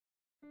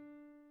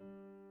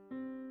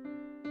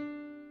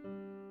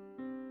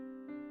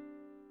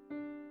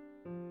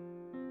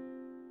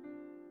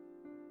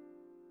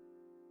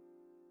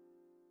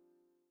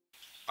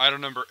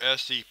Item Number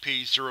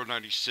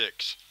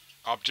SCP-096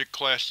 Object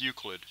Class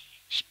Euclid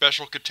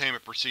Special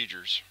Containment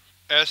Procedures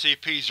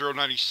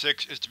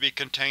SCP-096 is to be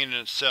contained in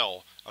its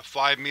cell, a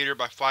 5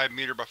 by 5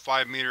 by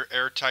 5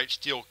 airtight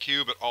steel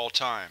cube at all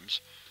times.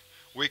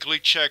 Weekly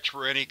checks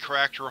for any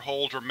cracks or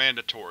holes are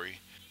mandatory.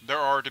 There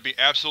are to be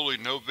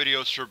absolutely no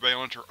video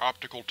surveillance or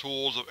optical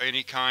tools of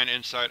any kind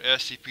inside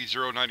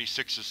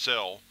SCP-096's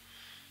cell.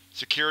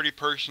 Security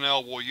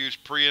personnel will use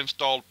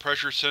pre-installed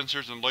pressure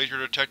sensors and laser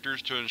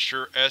detectors to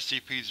ensure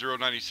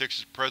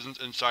SCP-096's presence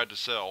inside the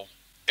cell.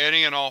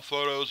 Any and all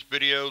photos,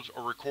 videos,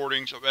 or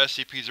recordings of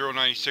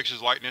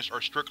SCP-096's likeness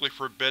are strictly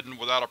forbidden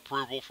without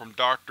approval from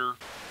Dr.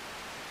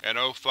 and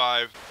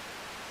O5.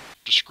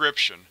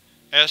 Description: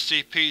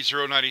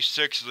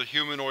 SCP-096 is a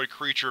humanoid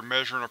creature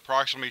measuring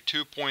approximately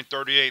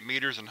 2.38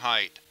 meters in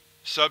height.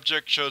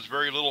 Subject shows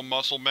very little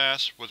muscle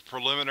mass, with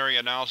preliminary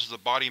analysis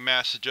of body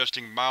mass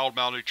suggesting mild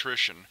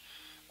malnutrition.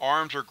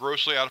 Arms are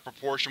grossly out of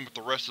proportion with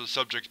the rest of the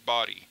subject's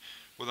body,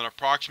 with an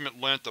approximate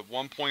length of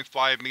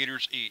 1.5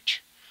 meters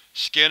each.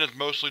 Skin is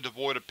mostly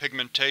devoid of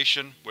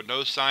pigmentation, with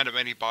no sign of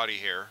any body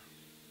hair.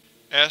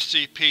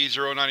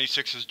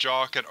 SCP-096's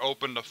jaw can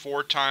open to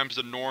 4 times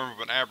the norm of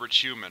an average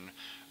human.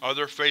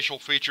 Other facial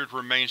features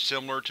remain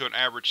similar to an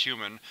average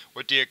human,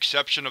 with the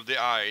exception of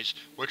the eyes,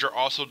 which are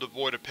also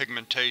devoid of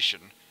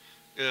pigmentation.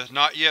 It is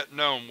not yet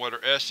known whether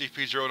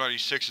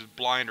SCP-096 is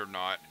blind or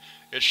not.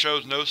 It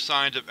shows no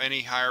signs of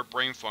any higher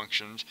brain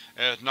functions,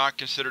 and is not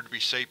considered to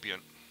be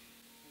sapient.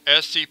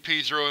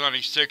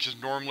 SCP-096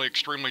 is normally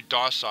extremely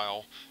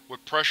docile,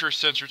 with pressure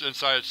sensors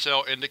inside its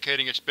cell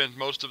indicating it spends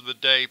most of the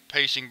day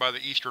pacing by the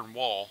eastern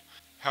wall.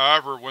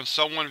 However, when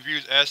someone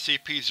views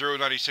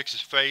SCP-096's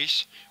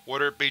face,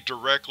 whether it be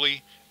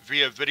directly,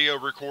 via video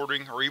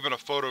recording, or even a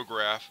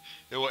photograph,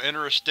 it will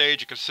enter a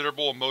stage of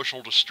considerable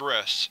emotional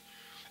distress.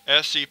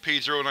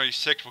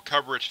 SCP-096 will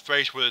cover its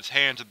face with its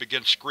hands and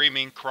begin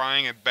screaming,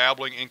 crying, and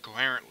babbling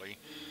incoherently.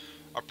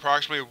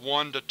 Approximately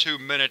 1 to 2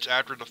 minutes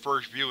after the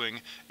first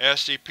viewing,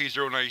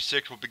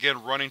 SCP-096 will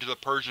begin running to the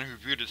person who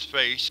viewed its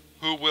face,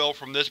 who will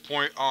from this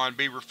point on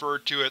be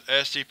referred to as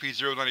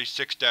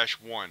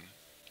SCP-096-1.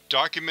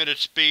 Documented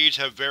speeds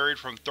have varied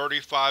from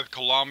 35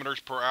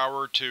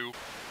 km/h to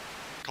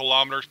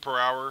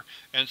km/h,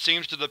 and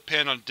seems to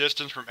depend on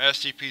distance from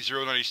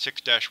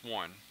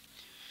SCP-096-1.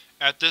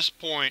 At this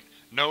point,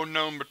 no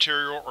known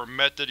material or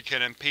method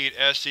can impede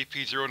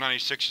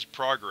SCP-096's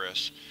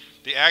progress.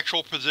 The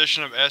actual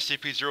position of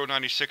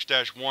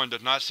SCP-096-1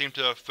 does not seem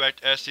to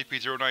affect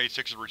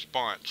SCP-096's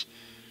response.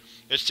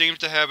 It seems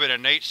to have an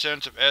innate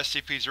sense of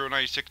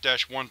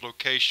SCP-096-1's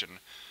location.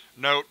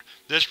 Note: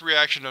 this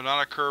reaction does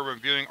not occur when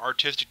viewing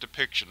artistic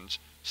depictions.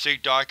 See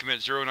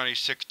Document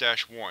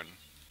 096-1.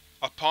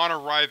 Upon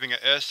arriving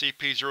at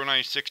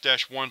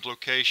SCP-096-1's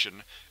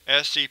location,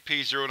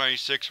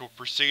 SCP-096 will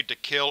proceed to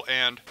kill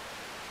and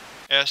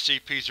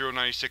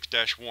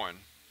SCP-096-1.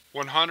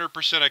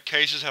 100% of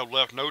cases have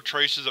left no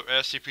traces of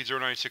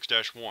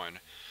SCP-096-1.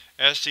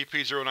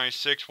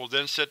 SCP-096 will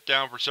then sit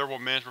down for several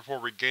minutes before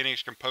regaining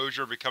its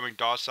composure and becoming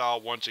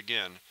docile once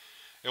again.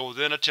 It will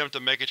then attempt to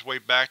make its way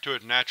back to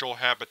its natural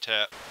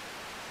habitat.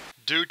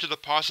 Due to the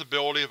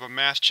possibility of a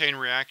mass chain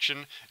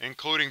reaction,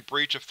 including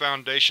breach of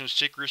Foundation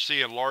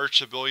secrecy and large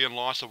civilian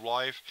loss of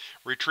life,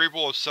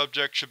 retrieval of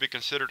subject should be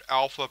considered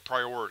alpha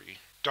priority.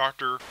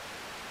 Dr.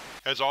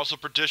 has also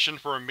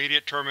petitioned for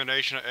immediate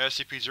termination of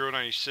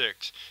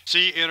SCP-096.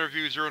 See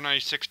Interview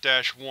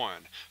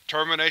 096-1.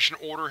 Termination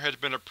order has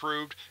been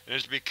approved and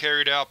is to be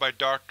carried out by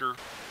Dr.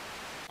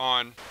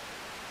 on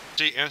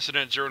See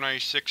Incident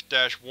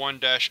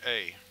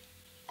 096-1-A.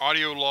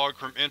 Audio log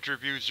from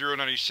Interview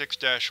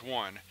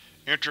 096-1.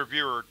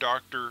 Interviewer: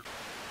 Dr.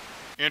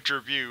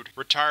 Interviewed: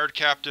 Retired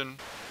Captain,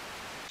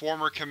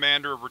 former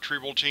Commander of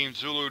Retrieval Team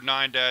Zulu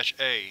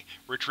 9-A.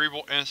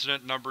 Retrieval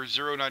Incident Number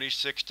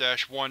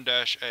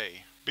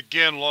 096-1-A.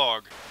 Begin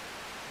log.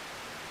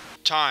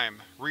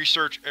 Time: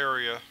 Research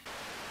Area.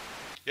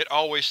 It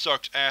always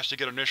sucks ass to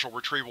get initial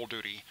retrieval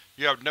duty.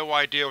 You have no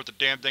idea what the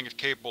damn thing is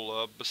capable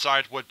of,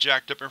 besides what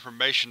jacked up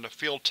information the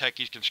field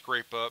techies can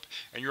scrape up,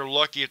 and you're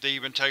lucky if they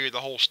even tell you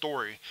the whole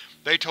story.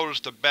 They told us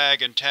to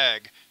bag and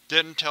tag,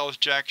 didn't tell us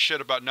jack shit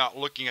about not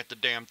looking at the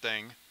damn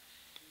thing.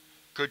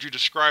 Could you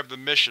describe the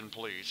mission,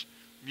 please?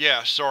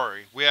 Yeah,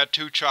 sorry. We had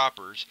 2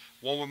 choppers,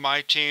 one with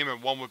my team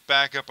and one with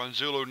backup on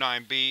Zulu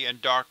 9B and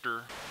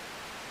Dr.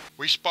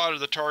 We spotted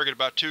the target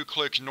about 2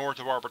 clicks north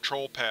of our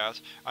patrol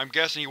path. I'm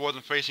guessing he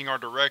wasn't facing our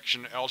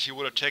direction, else he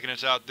would have taken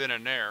us out then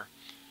and there.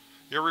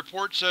 Your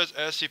report says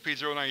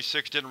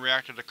SCP-096 didn't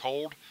react to the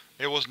cold.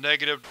 It was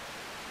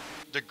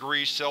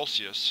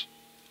 -°C.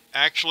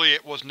 Actually,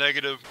 it was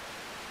negative.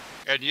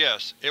 And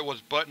yes, it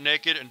was butt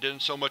naked and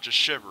didn't so much as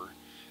shiver.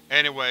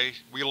 Anyway,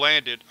 we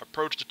landed,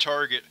 approached the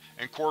target,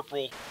 and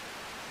Corporal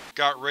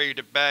got ready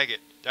to bag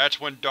it.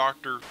 That's when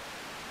Dr.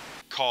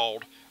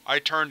 called. I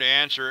turned to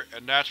answer,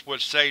 and that's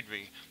what saved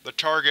me. The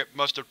target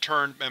must have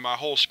turned and my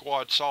whole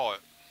squad saw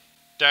it.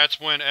 That's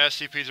when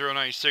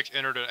SCP-096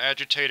 entered an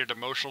agitated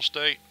emotional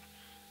state?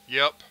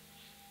 Yep.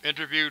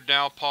 Interviewed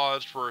now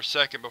paused for a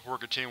second before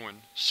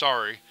continuing.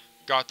 Sorry.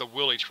 Got the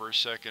willies for a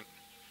second.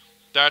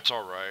 That's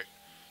alright.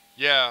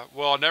 Yeah,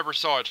 well I never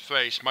saw its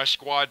face, my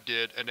squad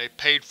did, and they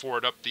paid for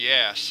it up the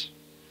ass.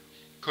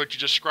 Could you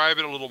describe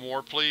it a little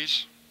more,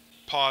 please?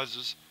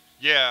 Pauses.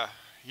 Yeah,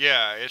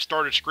 it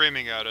started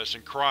screaming at us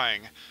and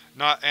crying.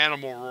 Not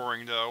animal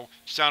roaring though,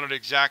 sounded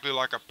exactly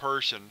like a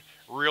person.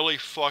 Really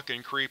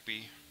fucking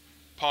creepy.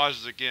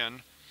 Pauses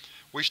again.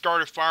 We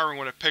started firing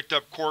when it picked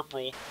up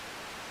Corporal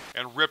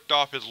and ripped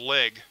off his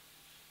leg.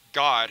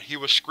 God, he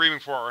was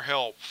screaming for our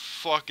help.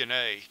 Fucking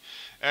A.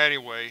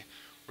 Anyway,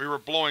 we were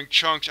blowing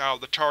chunks out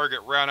of the target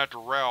round after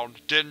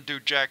round, didn't do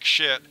jack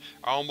shit.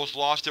 I almost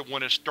lost it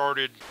when it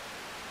started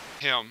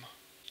him.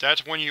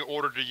 That's when you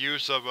ordered the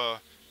use of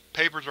a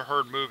papers are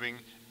heard moving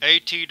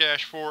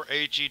AT-4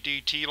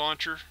 HEDT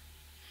launcher,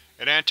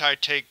 an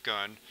anti-tank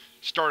gun.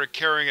 Started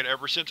carrying it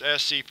ever since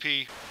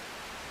SCP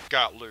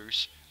got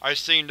loose. I've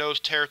seen those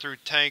tear through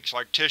tanks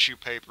like tissue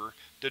paper,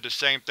 did the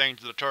same thing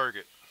to the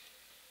target.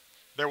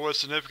 There was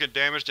significant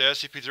damage to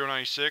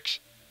SCP-096.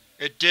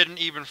 It didn't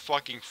even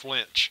fucking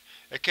flinch.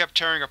 It kept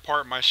tearing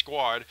apart my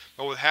squad,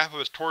 but with half of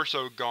its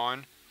torso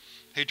gone,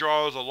 he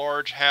draws a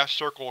large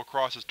half-circle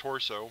across his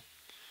torso.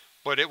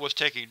 But it was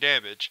taking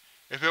damage.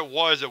 If it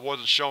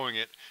wasn't showing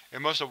it.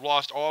 It must have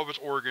lost all of its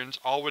organs,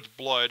 all of its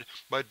blood,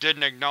 but it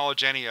didn't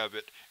acknowledge any of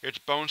it. Its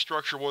bone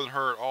structure wasn't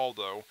hurt at all,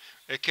 though.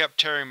 It kept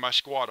tearing my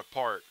squad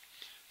apart.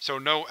 So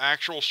no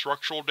actual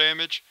structural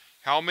damage?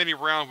 How many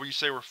rounds would you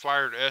say were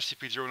fired at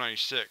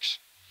SCP-096?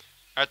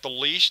 At the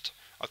least,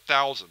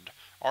 1,000.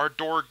 Our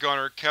door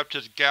gunner kept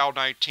his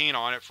Gal-19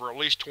 on it for at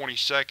least 20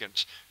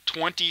 seconds.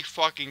 20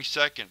 fucking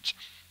seconds.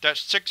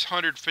 That's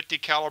 650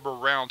 caliber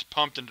rounds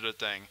pumped into the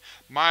thing.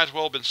 Might as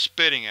well have been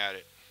spitting at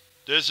it.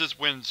 This is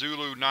when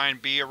Zulu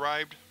 9B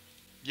arrived?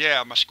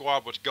 Yeah, my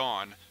squad was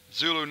gone.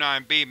 Zulu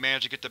 9B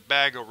managed to get the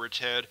bag over its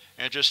head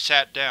and just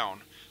sat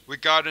down. We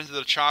got into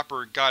the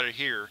chopper and got it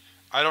here.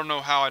 I don't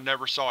know how I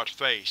never saw its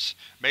face.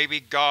 Maybe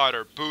God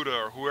or Buddha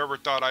or whoever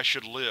thought I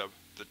should live.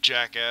 The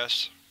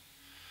jackass.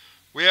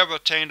 We have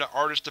obtained an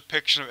artist's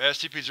depiction of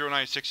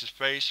SCP-096's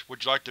face.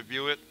 Would you like to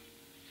view it?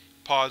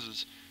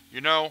 Pauses.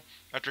 You know,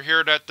 after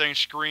hearing that thing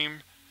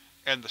scream,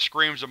 and the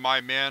screams of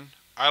my men,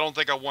 I don't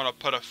think I want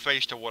to put a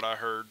face to what I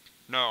heard.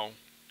 No.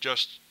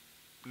 Just…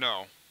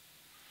 no.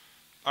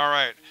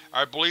 Alright,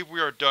 I believe we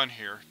are done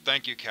here.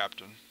 Thank you,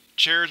 Captain.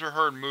 Chairs are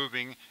heard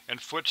moving,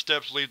 and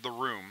footsteps leave the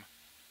room.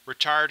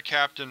 Retired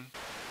Captain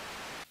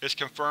is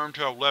confirmed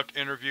to have left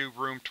interview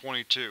room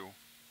 22.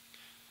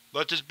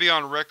 Let this be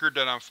on record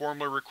that I am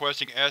formally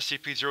requesting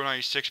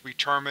SCP-096 be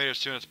terminated as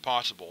soon as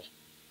possible.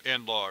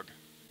 End log.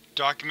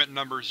 Document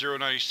number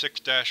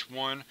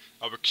 096-1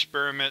 of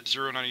Experiment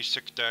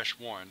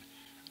 096-1.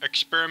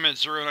 Experiment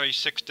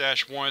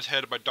 096-1 is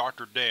headed by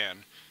Dr.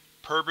 Dan.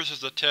 Purpose is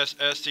to test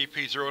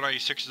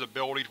SCP-096's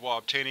abilities while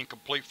obtaining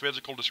complete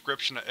physical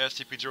description of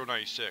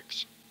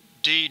SCP-096.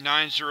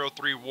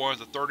 D-9031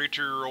 is a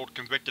 32-year-old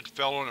convicted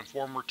felon and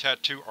former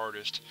tattoo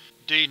artist.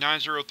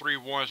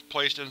 D-9031 is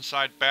placed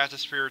inside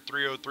Bathysphere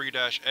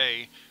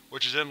 303-A,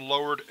 which is then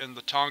lowered in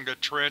the Tonga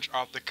Trench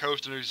off the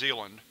coast of New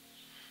Zealand.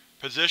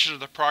 Position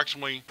is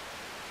approximately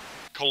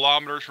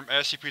kilometers from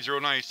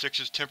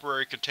SCP-096's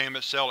temporary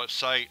containment cell at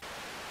site.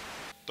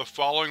 The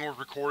following was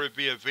recorded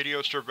via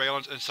video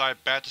surveillance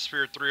inside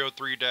Bathysphere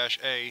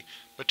 303-A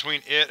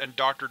between it and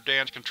Dr.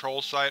 Dan's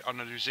control site on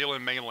the New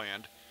Zealand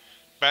mainland.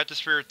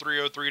 Bathysphere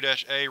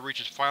 303-A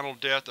reaches final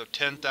depth of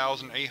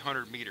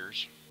 10,800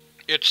 meters.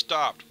 It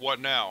stopped. What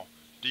now?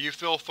 Do you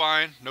feel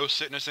fine? No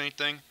sickness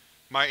anything?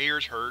 My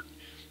ears hurt.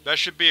 That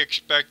should be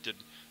expected.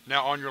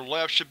 Now on your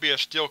left should be a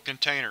steel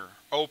container.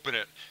 Open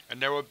it,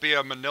 and there would be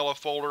a manila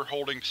folder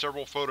holding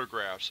several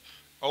photographs.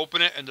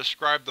 Open it and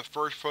describe the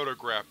first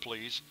photograph,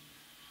 please.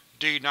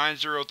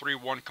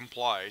 D-9031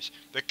 complies.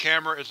 The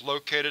camera is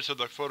located so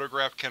the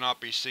photograph cannot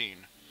be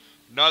seen.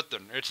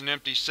 Nothing. It's an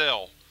empty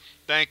cell.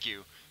 Thank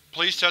you.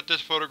 Please set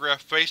this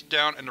photograph face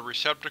down in the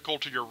receptacle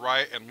to your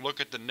right and look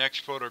at the next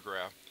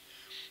photograph.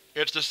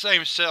 It's the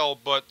same cell,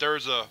 but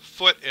there's a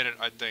foot in it,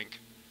 I think.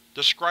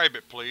 Describe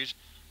it, please.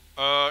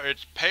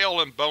 It's pale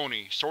and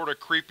bony. Sorta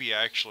creepy,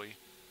 actually.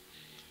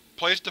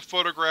 Place the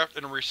photograph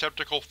in the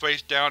receptacle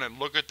face down and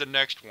look at the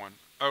next one.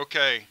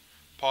 Okay.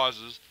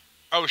 Pauses.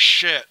 Oh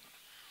shit!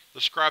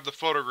 Describe the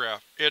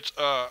photograph. It's,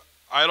 I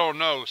don't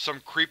know,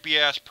 some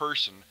creepy-ass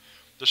person.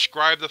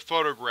 Describe the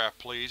photograph,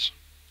 please.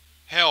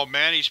 Hell,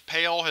 man, he's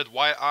pale, has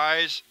white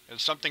eyes,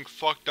 and something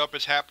fucked up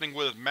is happening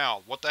with his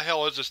mouth. What the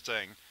hell is this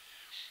thing?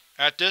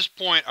 At this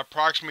point,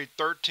 approximately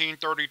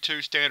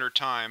 13:32 Standard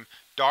Time,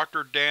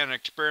 Dr. Dan and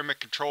Experiment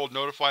Control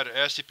notified that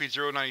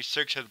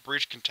SCP-096 has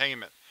breached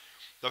containment.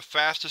 The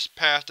fastest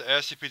path to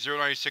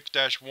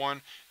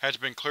SCP-096-1 has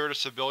been cleared of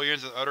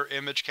civilians and other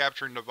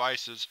image-capturing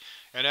devices,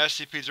 and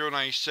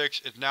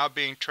SCP-096 is now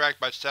being tracked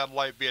by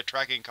satellite via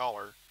tracking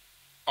collar.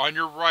 On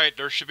your right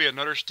there should be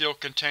another steel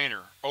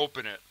container.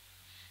 Open it.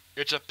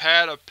 It's a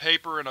pad of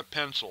paper and a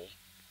pencil.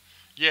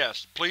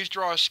 Yes, please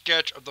draw a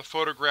sketch of the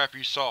photograph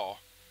you saw.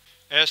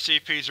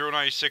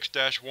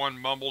 SCP-096-1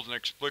 mumbles an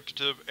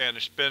expletive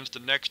and spends the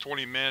next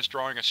 20 minutes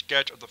drawing a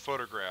sketch of the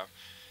photograph.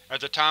 At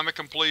the time of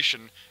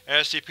completion,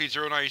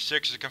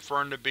 SCP-096 is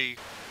confirmed to be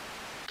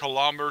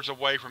kilometers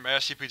away from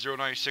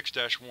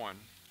SCP-096-1.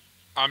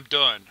 I'm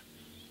done.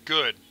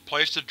 Good.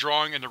 Place the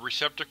drawing in the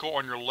receptacle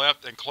on your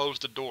left and close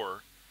the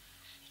door.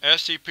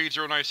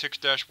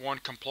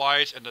 SCP-096-1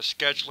 complies and the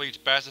sketch leaves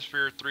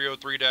Bathysphere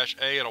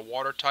 303-A in a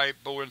watertight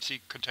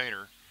buoyancy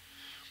container.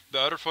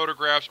 The other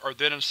photographs are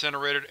then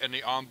incinerated in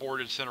the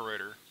onboard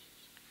incinerator.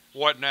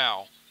 What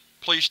now?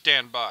 Please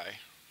stand by.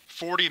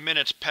 40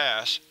 minutes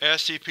pass.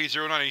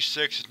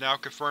 SCP-096 is now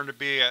confirmed to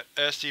be at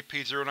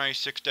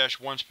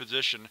SCP-096-1's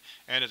position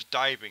and is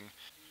diving.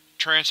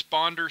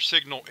 Transponder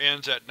signal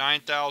ends at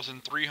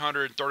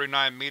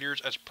 9,339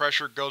 meters as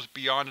pressure goes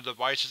beyond the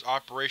device's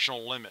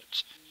operational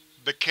limits.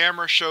 The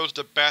camera shows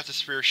the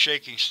bathysphere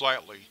shaking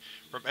slightly.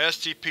 From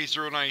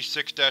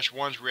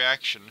SCP-096-1's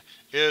reaction,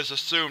 it is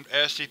assumed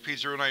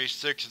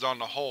SCP-096 is on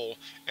the hull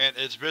and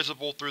is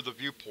visible through the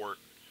viewport.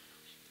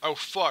 Oh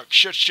fuck,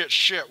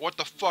 shit, what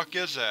the fuck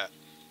is that?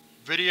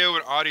 Video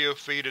and audio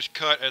feed is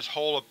cut as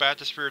hull of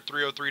Bathysphere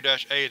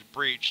 303-A is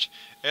breached.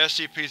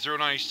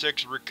 SCP-096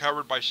 is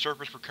recovered by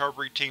Surface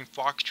Recovery Team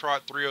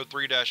Foxtrot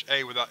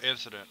 303-A without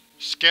incident.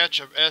 Sketch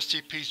of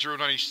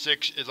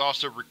SCP-096 is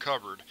also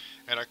recovered,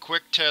 and a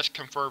quick test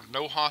confirms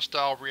no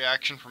hostile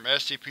reaction from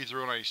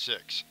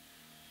SCP-096.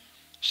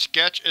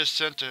 Sketch is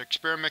sent to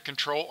Experiment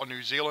Control on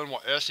New Zealand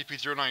while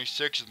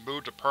SCP-096 is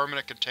moved to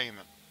permanent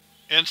containment.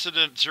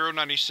 Incident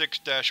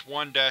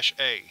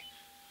 096-1-A.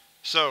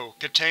 So,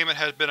 containment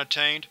has been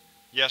attained?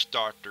 Yes,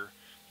 Doctor.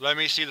 Let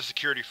me see the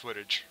security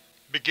footage.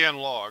 Begin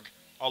log.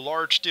 A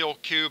large steel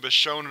cube is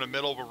shown in the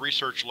middle of a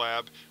research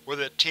lab, with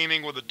it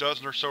teeming with a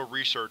dozen or so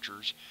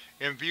researchers.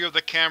 In view of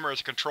the camera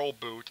is a control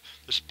booth,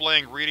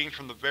 displaying readings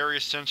from the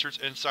various sensors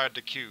inside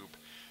the cube.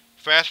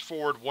 Fast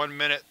forward 1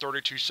 minute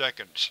 32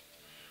 seconds.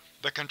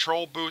 The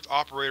control booth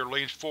operator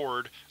leans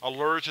forward,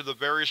 alerted to the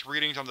various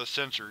readings on the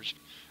sensors.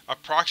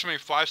 Approximately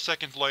 5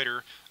 seconds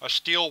later, a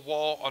steel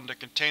wall on the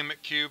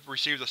containment cube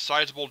receives a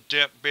sizable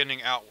dent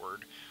bending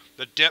outward.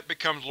 The dent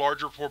becomes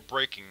larger before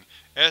breaking.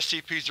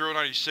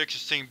 SCP-096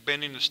 is seen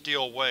bending the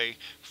steel away,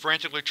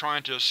 frantically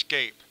trying to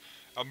escape.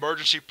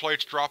 Emergency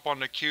plates drop on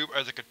the cube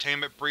as the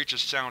containment breach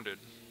is sounded.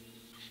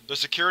 The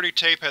security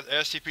tape has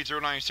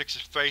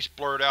SCP-096's face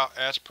blurred out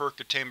as per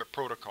containment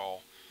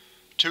protocol.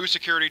 2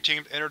 security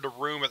teams enter the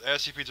room as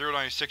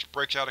SCP-096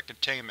 breaks out of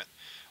containment.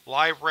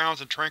 Live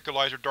rounds and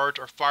tranquilizer darts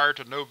are fired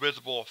to no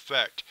visible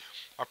effect.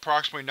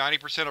 Approximately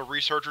 90% of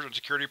researchers and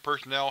security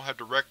personnel have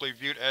directly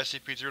viewed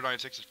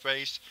SCP-096's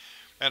face,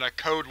 and a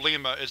Code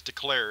Lima is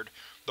declared.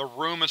 The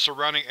room and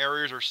surrounding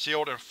areas are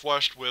sealed and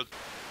flushed with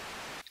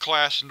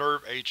Class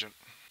Nerve Agent.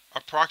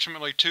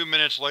 Approximately 2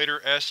 minutes later,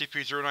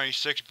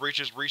 SCP-096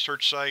 breaches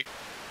research site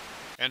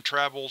and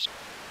travels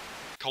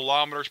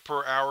kilometers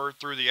per hour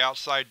through the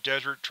outside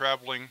desert,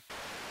 traveling.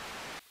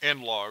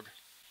 End log.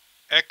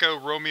 Echo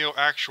Romeo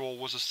Actual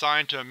was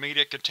assigned to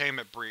immediate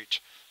containment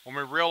breach. When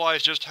we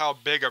realized just how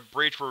big a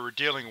breach we were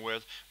dealing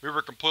with, we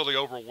were completely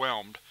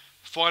overwhelmed.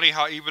 Funny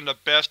how even the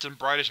best and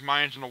brightest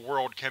minds in the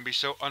world can be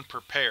so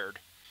unprepared.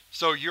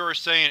 So you are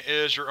saying it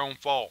is your own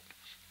fault?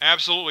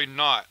 Absolutely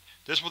not.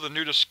 This was a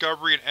new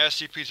discovery in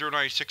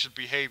SCP-096's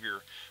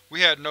behavior.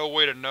 We had no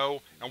way to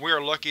know, and we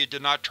are lucky it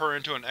did not turn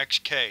into an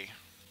XK.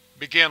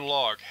 Begin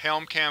log.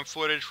 Helmcam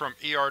footage from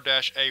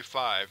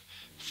ER-A5.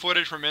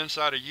 Footage from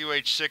inside a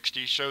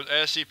UH-60 shows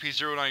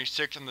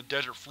SCP-096 on the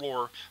desert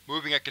floor,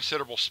 moving at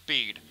considerable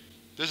speed.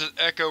 This is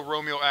Echo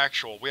Romeo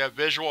Actual. We have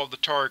visual of the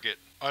target,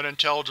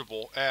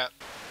 unintelligible, at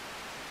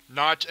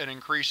knots and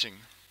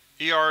increasing.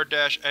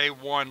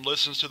 ER-A1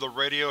 listens to the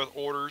radio as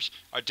orders,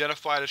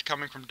 identified as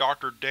coming from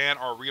Dr. Dan,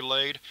 are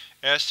relayed.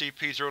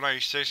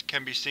 SCP-096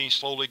 can be seen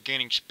slowly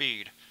gaining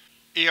speed.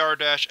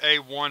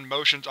 ER-A1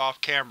 motions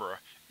off camera.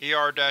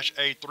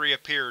 ER-A3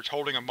 appears,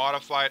 holding a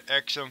modified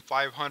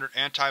XM500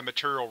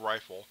 anti-material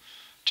rifle.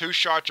 2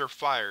 shots are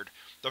fired.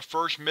 The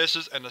first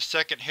misses and the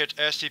second hits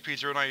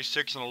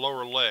SCP-096 in the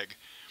lower leg.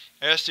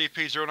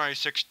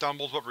 SCP-096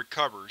 stumbles but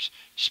recovers.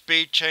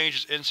 Speed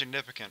change is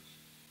insignificant.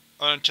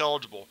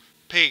 Unintelligible.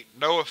 Pete,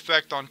 no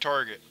effect on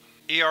target.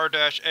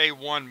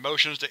 ER-A1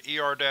 motions to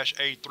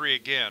ER-A3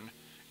 again.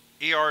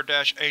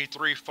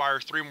 ER-A3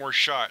 fires 3 more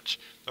shots.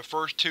 The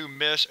first 2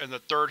 miss and the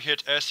third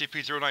hits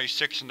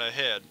SCP-096 in the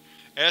head.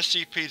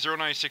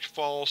 SCP-096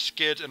 falls,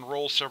 skids, and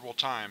rolls several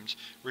times,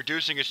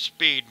 reducing its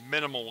speed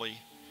minimally.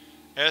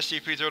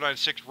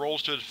 SCP-096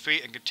 rolls to its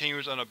feet and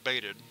continues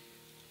unabated.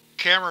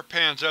 Camera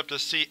pans up to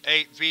see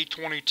 8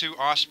 V-22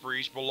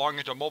 Ospreys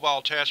belonging to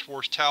Mobile Task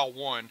Force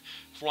Tau-1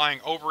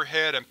 flying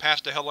overhead and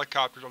past the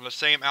helicopters on the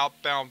same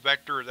outbound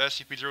vector as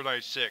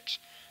SCP-096.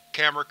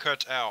 Camera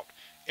cuts out.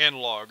 End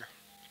log.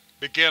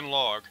 Begin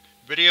log.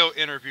 Video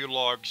interview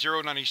log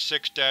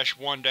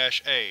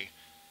 096-1-A.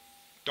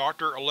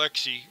 Dr.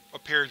 Alexei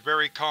appears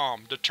very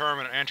calm,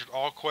 determined, and answers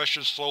all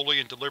questions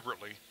slowly and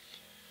deliberately.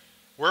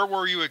 Where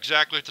were you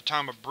exactly at the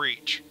time of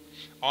breach?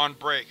 On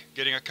break,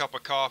 getting a cup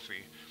of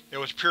coffee. It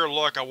was pure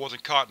luck I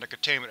wasn't caught in the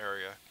containment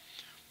area.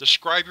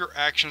 Describe your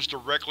actions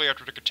directly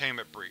after the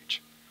containment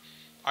breach.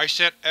 I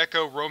sent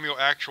Echo Romeo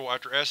Actual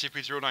after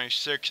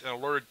SCP-096 and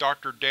alerted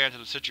Dr. Dan to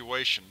the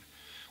situation.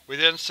 We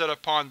then set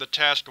upon the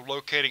task of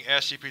locating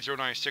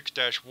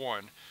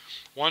SCP-096-1.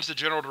 Once the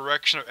general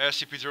direction of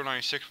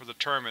SCP-096 was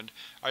determined,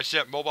 I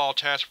sent Mobile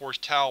Task Force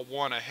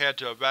Tau-1 ahead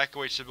to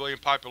evacuate civilian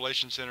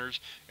population centers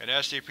in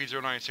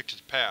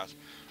SCP-096's path,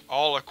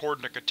 all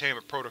according to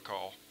containment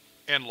protocol.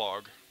 End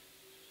log.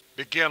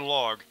 Begin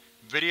log.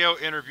 Video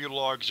interview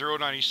log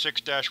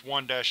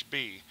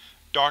 096-1-B.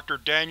 Dr.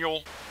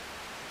 Daniel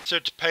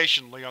sits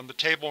patiently on the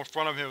table in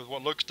front of him with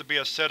what looks to be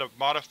a set of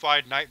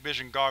modified night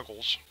vision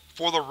goggles.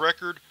 For the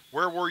record,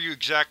 where were you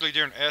exactly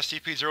during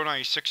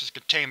SCP-096's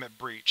containment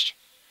breach?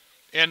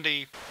 In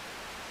the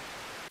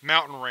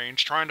mountain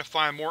range, trying to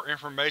find more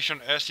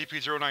information on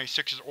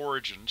SCP-096's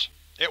origins.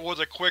 It was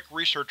a quick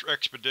research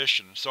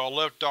expedition, so I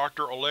left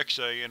Dr.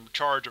 Alexei in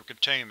charge of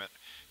containment.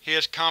 He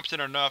is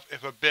competent enough,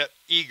 if a bit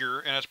eager,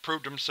 and has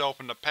proved himself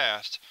in the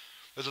past.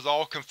 This is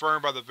all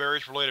confirmed by the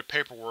various related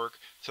paperwork,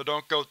 so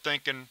don't go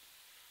thinking…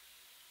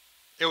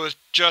 It was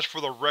just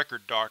for the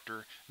record,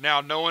 Doctor.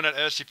 Now, knowing that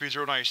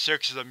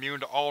SCP-096 is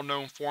immune to all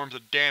known forms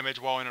of damage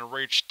while in an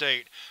enraged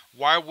state,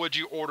 why would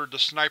you order the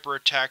sniper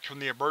attacks from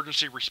the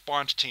Emergency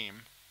Response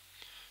Team?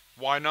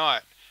 Why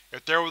not?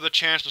 If there was a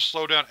chance to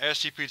slow down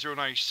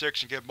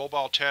SCP-096 and give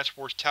Mobile Task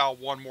Force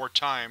Tau-1 more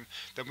time,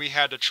 then we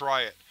had to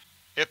try it.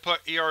 It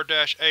put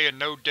ER-A in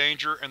no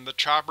danger, and the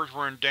choppers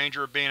were in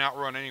danger of being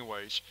outrun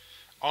anyways.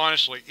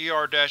 Honestly,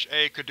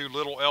 ER-A could do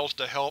little else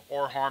to help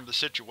or harm the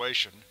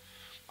situation.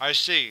 I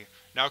see.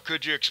 Now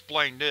could you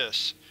explain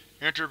this?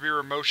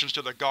 Interviewer motions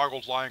to the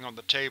goggles lying on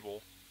the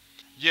table.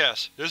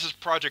 Yes, this is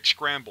Project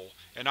Scramble,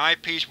 an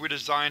eyepiece we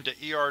designed to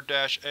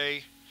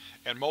ER-A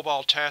and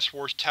Mobile Task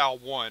Force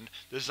Tau-1,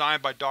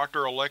 designed by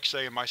Dr.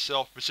 Alexei and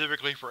myself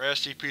specifically for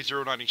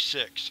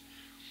SCP-096.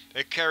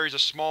 It carries a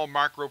small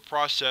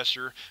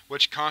microprocessor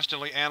which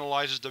constantly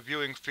analyzes the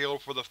viewing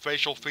field for the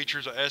facial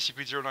features of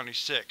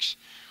SCP-096.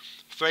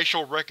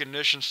 Facial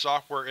recognition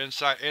software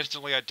inside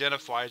instantly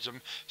identifies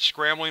them,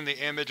 scrambling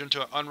the image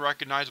into an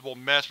unrecognizable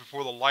mess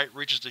before the light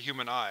reaches the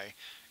human eye.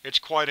 It's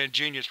quite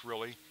ingenious,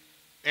 really.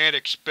 And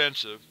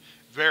expensive.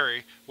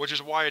 Very, which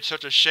is why it's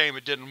such a shame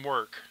it didn't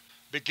work.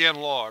 Begin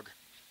log.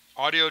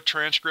 Audio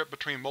transcript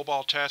between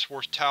Mobile Task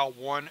Force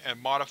Tau-1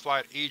 and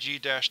modified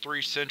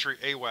EG-3 Sentry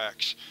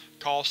AWACS.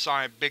 Call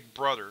sign Big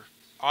Brother.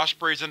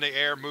 Ospreys in the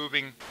air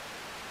moving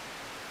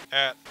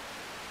at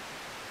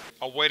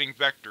awaiting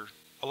vector.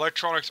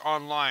 Electronics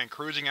online,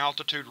 cruising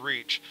altitude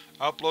reach.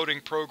 Uploading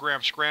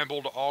program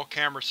scrambled to all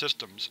camera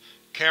systems.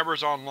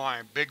 Cameras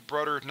online, Big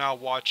Brother is now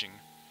watching.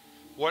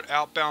 What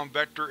outbound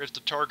vector is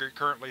the target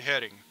currently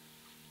heading?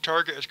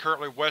 Target is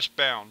currently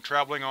westbound,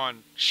 traveling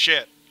on…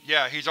 shit.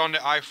 Yeah, he's on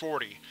the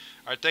I-40.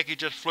 I think he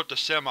just flipped a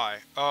semi.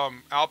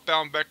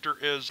 Outbound vector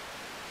is…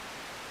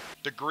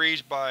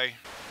 degrees by…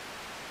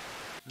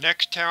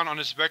 Next town on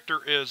this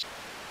vector is…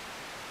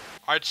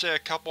 I'd say a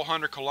couple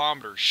 100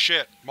 kilometers.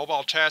 Shit.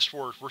 Mobile Task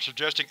Force, we're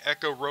suggesting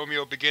Echo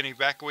Romeo begin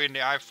evacuating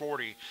the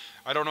I-40.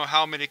 I don't know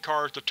how many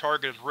cars the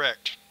target is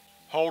wrecked.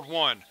 Hold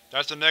 1.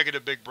 That's a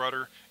negative, Big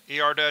Brother.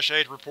 ER-A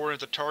is reporting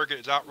that the target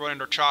is outrunning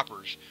their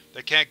choppers.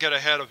 They can't get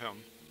ahead of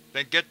him.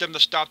 Then get them to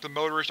stop the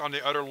motorist on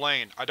the other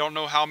lane. I don't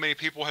know how many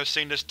people have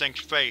seen this thing's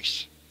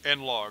face.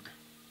 End log.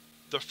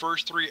 The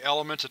first 3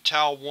 elements of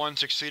Tau-1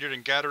 succeeded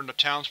in gathering the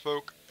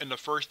townsfolk in the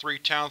first 3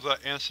 towns of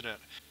that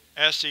incident.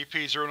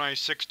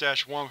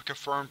 SCP-096-1 was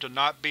confirmed to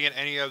not be in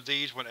any of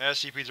these when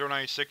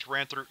SCP-096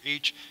 ran through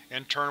each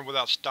in turn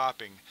without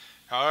stopping.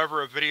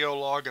 However, a video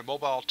log in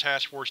Mobile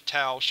Task Force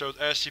Tau shows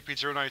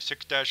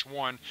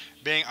SCP-096-1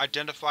 being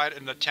identified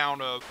in the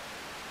town of…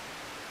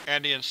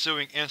 and the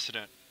ensuing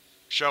incident.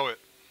 Show it.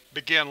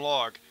 Begin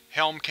log.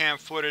 Helm cam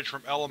footage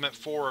from Element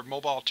 4 of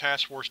Mobile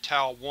Task Force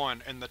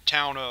Tau-1 in the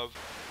town of…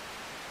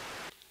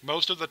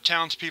 Most of the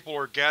townspeople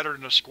are gathered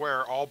in a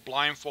square, all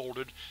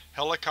blindfolded.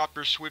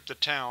 Helicopters sweep the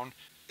town.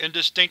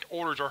 Indistinct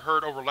orders are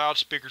heard over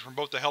loudspeakers from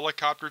both the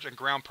helicopters and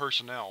ground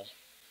personnel.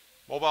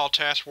 Mobile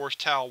Task Force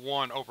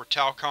Tau-1 over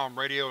Talcom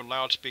radio and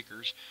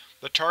loudspeakers.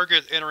 The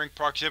target is entering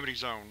proximity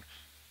zone.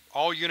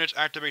 All units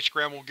activate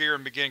scramble gear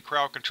and begin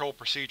crowd control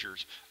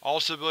procedures. All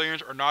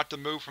civilians are not to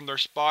move from their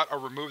spot or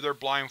remove their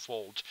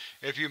blindfolds.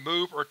 If you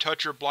move or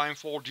touch your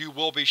blindfold, you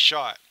will be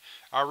shot.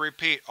 I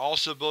repeat, all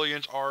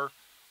civilians are…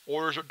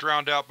 Orders are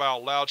drowned out by a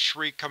loud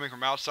shriek coming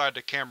from outside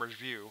the camera's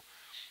view.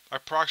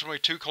 Approximately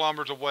 2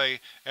 kilometers away,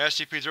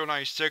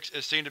 SCP-096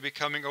 is seen to be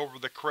coming over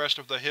the crest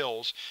of the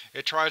hills.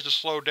 It tries to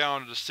slow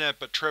down the descent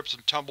but trips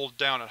and tumbles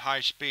down at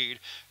high speed,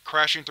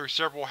 crashing through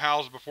several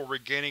houses before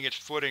regaining its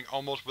footing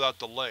almost without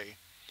delay.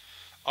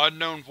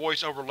 Unknown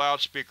voice over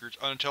loudspeakers,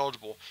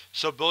 unintelligible.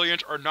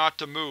 Civilians are not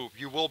to move.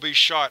 You will be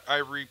shot.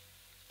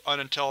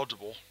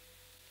 Unintelligible.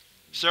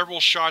 Several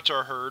shots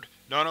are heard,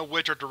 none of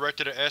which are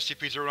directed at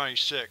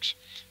SCP-096.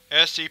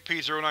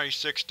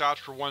 SCP-096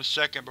 stops for 1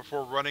 second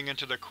before running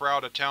into the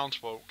crowd of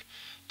townsfolk,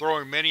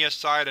 throwing many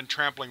aside and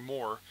trampling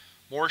more.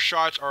 More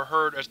shots are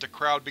heard as the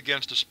crowd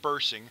begins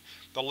dispersing,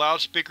 the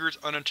loudspeakers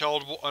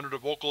unintelligible under the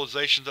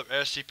vocalizations of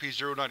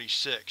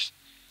SCP-096.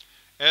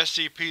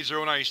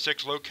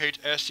 SCP-096 locates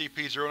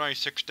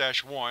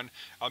SCP-096-1,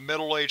 a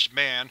middle-aged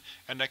man,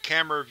 and the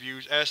camera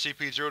views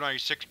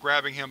SCP-096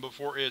 grabbing him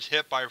before it is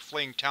hit by a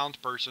fleeing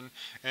townsperson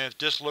and is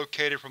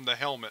dislocated from the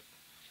helmet.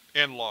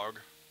 End log.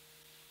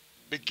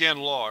 Begin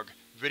log.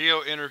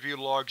 Video interview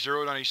log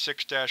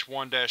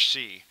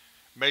 096-1-C.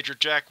 Major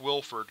Jack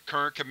Wilford,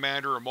 current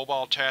commander of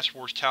Mobile Task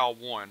Force Tau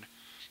 1.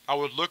 I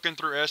was looking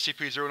through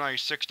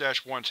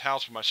SCP-096-1's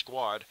house with my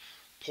squad.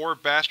 Poor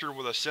bastard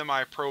was a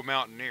semi-pro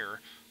mountaineer.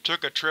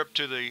 Took a trip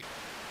to the…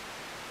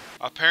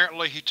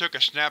 Apparently he took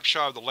a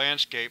snapshot of the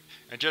landscape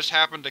and just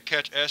happened to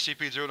catch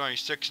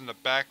SCP-096 in the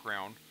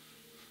background.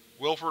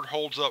 Wilford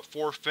holds up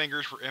 4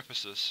 fingers for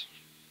emphasis.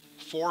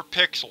 4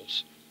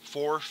 pixels.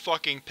 4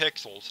 fucking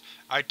pixels.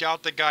 I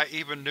doubt the guy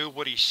even knew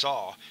what he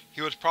saw.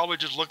 He was probably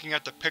just looking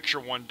at the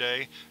picture one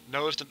day,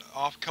 noticed an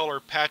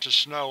off-color patch of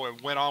snow and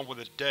went on with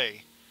his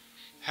day.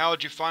 How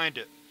did you find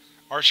it?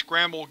 Our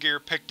scramble gear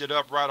picked it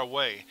up right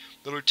away.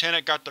 The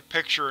lieutenant got the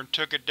picture and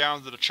took it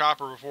down to the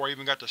chopper before I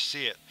even got to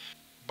see it.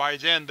 By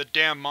then, the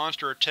damn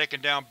monster had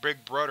taken down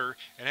Big Brother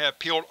and had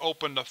peeled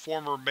open the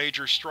former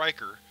Major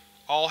Striker.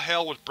 All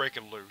hell was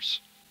breaking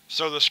loose.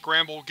 So the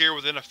scramble gear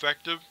was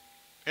ineffective?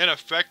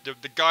 Ineffective?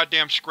 The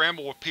goddamn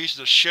scramble was pieces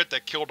of shit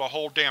that killed the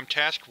whole damn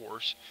task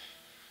force.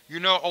 You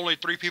know only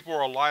 3 people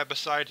are alive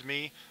besides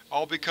me,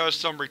 all because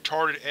some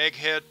retarded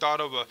egghead thought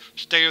of a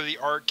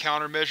state-of-the-art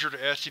countermeasure to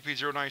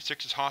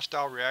SCP-096's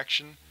hostile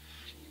reaction?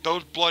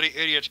 Those bloody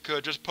idiots could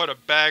have just put a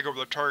bag over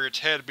the target's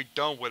head and be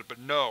done with it, but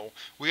no,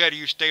 we had to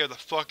use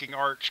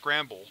state-of-the-fucking-art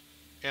scramble.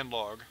 End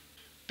log.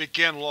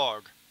 Begin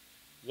log.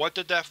 What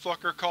did that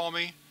fucker call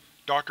me?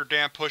 Dr.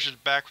 Dan pushes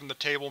back from the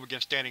table and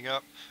begins standing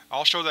up.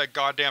 I'll show that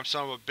goddamn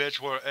son of a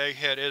bitch what an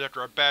egghead is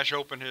after I bash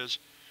open his…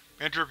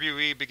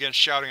 Interviewee begins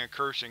shouting and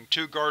cursing.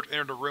 2 guards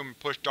enter the room and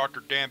push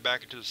Dr. Dan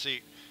back into the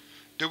seat.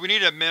 Do we need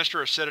to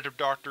administer a sedative,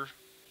 Doctor?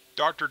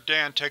 Dr.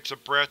 Dan takes a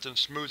breath and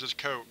smooths his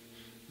coat.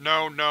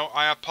 No,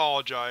 I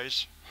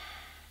apologize.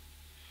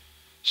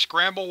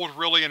 Scramble was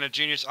really an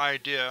ingenious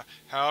idea,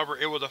 however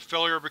it was a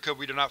failure because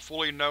we did not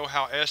fully know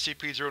how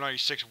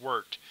SCP-096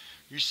 worked.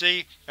 You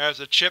see, as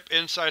the chip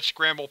inside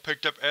Scramble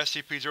picked up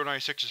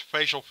SCP-096's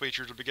facial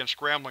features and began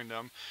scrambling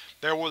them,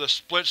 there was a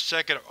split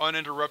second of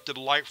uninterrupted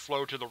light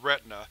flow to the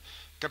retina.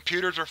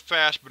 Computers are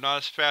fast but not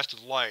as fast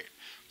as light,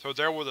 so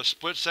there was a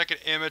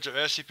split-second image of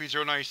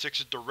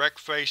SCP-096's direct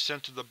face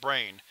sent to the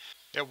brain.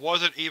 It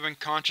wasn't even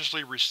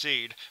consciously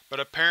received, but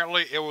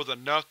apparently it was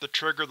enough to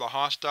trigger the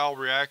hostile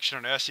reaction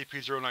in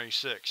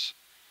SCP-096.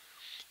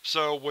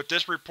 So, with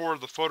this report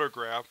of the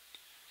photograph,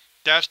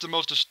 that's the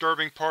most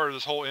disturbing part of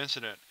this whole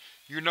incident.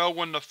 You know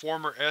when the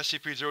former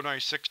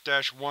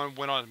SCP-096-1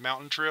 went on his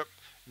mountain trip?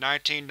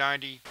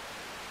 1990.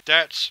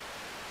 That's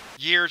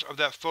years of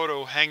that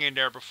photo hanging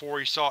there before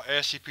he saw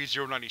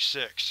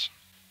SCP-096.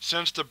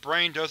 Since the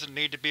brain doesn't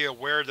need to be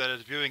aware that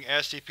it is viewing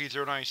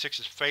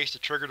SCP-096's face to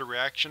trigger the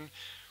reaction,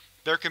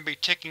 there can be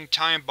ticking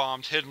time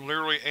bombs hidden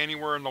literally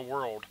anywhere in the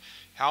world.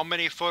 How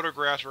many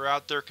photographs are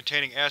out there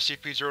containing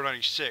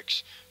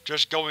SCP-096,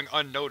 just going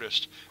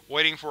unnoticed,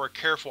 waiting for a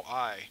careful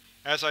eye?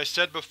 As I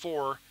said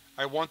before,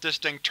 I want this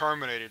thing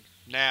terminated.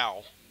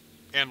 Now.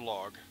 End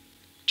log.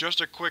 Just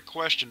a quick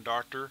question,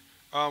 Doctor.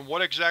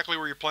 What exactly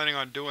were you planning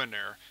on doing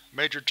there?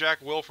 Major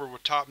Jack Wilford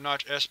was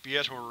top-notch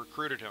SBS when we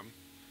recruited him.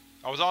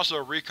 I was also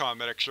a recon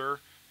medic,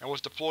 sir, and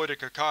was deployed to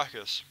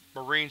Caucasus.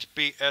 Marines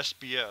beat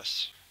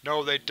SBS.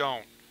 No, they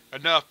don't.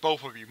 Enough,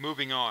 both of you.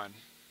 Moving on.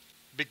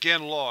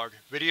 Begin log.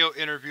 Video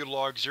interview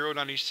log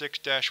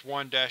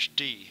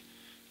 096-1-D.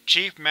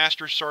 Chief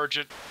Master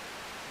Sergeant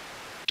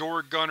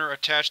Door Gunner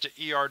attached to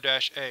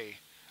ER-A.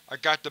 I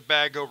got the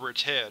bag over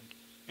its head.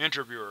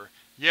 Interviewer: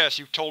 Yes,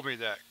 you've told me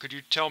that. Could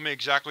you tell me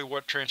exactly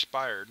what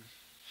transpired?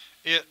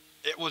 It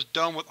was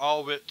done with all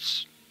of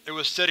its… It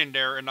was sitting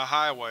there, in the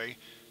highway.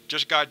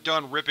 Just got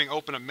done ripping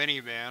open a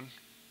minivan.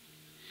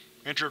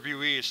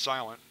 Interviewee is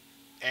silent.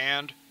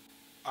 And?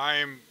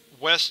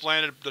 West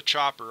landed the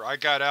chopper. I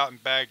got out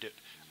and bagged it.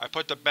 I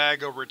put the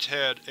bag over its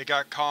head, it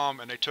got calm,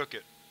 and they took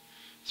it.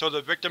 So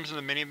the victims in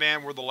the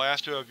minivan were the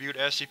last to have viewed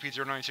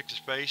SCP-096's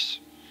face?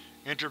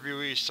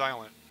 Interviewee is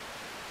silent.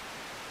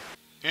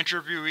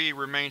 Interviewee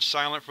remained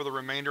silent for the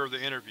remainder of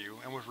the interview,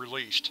 and was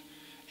released.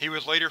 He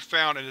was later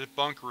found in his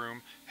bunk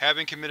room,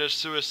 having committed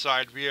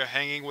suicide via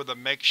hanging with a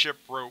makeshift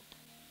rope.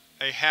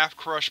 A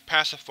half-crushed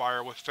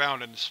pacifier was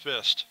found in his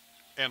fist.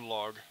 End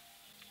log.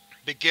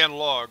 Begin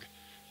log.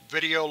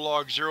 Video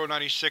log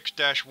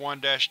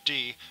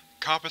 096-1-D.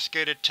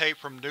 Confiscated tape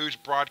from news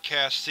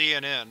broadcast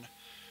CNN.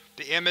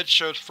 The image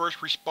shows first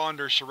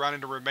responders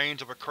surrounding the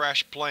remains of a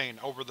crashed plane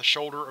over the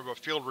shoulder of a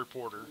field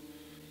reporter.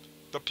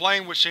 The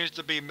plane, which seems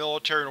to be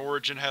military in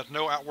origin, has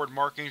no outward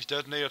markings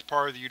designated as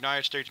part of the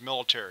United States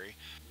military.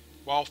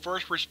 While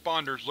first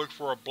responders look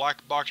for a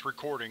black box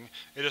recording,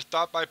 it is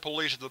thought by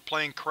police that the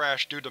plane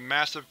crashed due to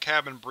massive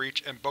cabin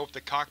breach in both the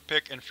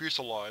cockpit and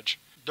fuselage.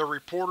 The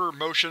reporter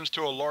motions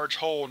to a large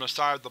hole in the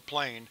side of the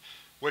plane,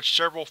 which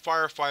several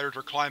firefighters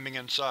are climbing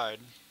inside.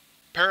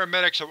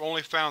 Paramedics have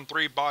only found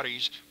 3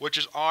 bodies, which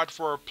is odd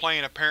for a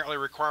plane apparently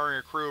requiring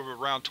a crew of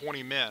around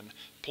 20 men.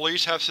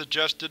 Police have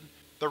suggested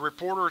the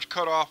reporter is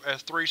cut off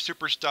as 3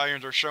 super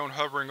stallions are shown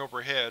hovering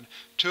overhead,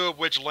 2 of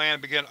which land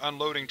and begin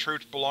unloading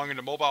troops belonging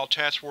to Mobile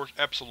Task Force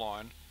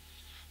Epsilon.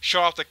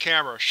 Shut off the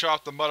camera, shut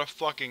off the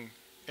motherfucking…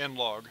 End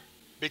log.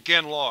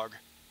 Begin log.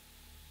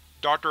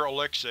 Dr.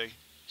 Alexei: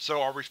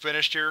 So, are we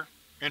finished here?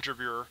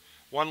 Interviewer: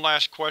 One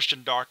last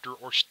question, Doctor,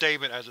 or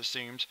statement as it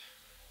seems.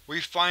 We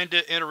find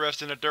it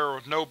interesting that there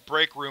was no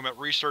break room at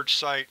research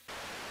site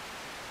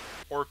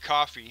or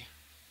coffee.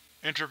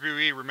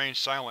 Interviewee remains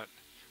silent.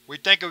 We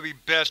think it would be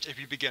best if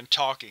you begin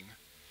talking.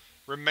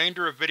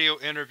 Remainder of video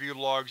interview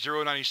log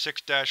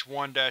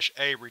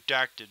 096-1-A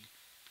redacted.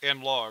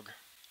 End log.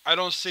 I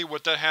don't see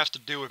what that has to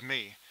do with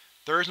me.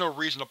 There is no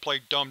reason to play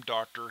dumb,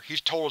 Doctor.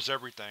 He's told us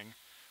everything.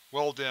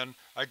 Well then,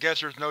 I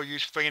guess there's no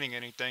use feigning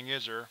anything,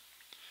 is there?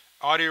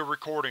 Audio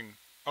recording.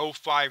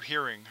 O5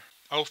 hearing.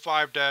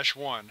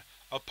 O5-1.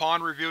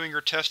 Upon reviewing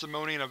your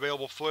testimony and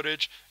available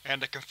footage,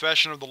 and the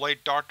confession of the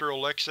late Dr.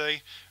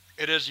 Alexei,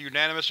 it is the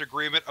unanimous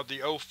agreement of the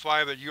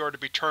O5 that you are to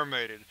be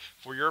terminated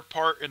for your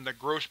part in the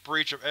gross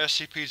breach of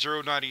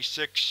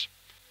SCP-096,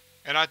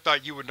 and I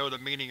thought you would know the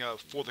meaning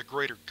of "for the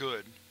greater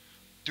good."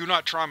 Do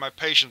not try my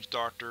patience,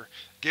 Doctor.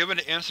 Given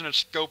the incident's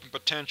scope and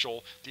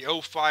potential, the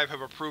O5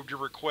 have approved your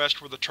request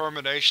for the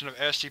termination of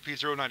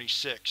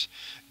SCP-096.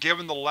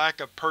 Given the lack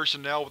of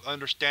personnel with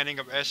understanding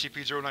of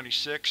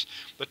SCP-096,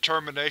 the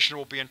termination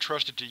will be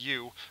entrusted to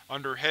you,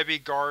 under heavy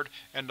guard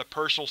and the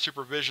personal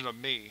supervision of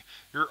me.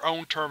 Your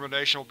own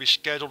termination will be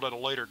scheduled at a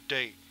later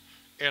date.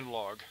 End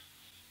log.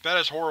 That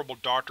is horrible,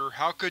 Doctor.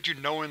 How could you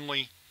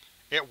knowingly…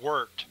 It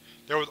worked.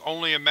 There was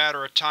only a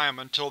matter of time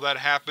until that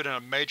happened in a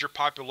major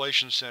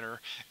population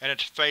center, and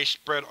its face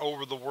spread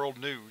over the world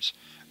news.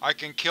 I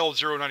can kill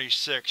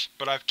 096,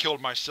 but I've killed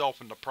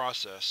myself in the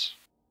process.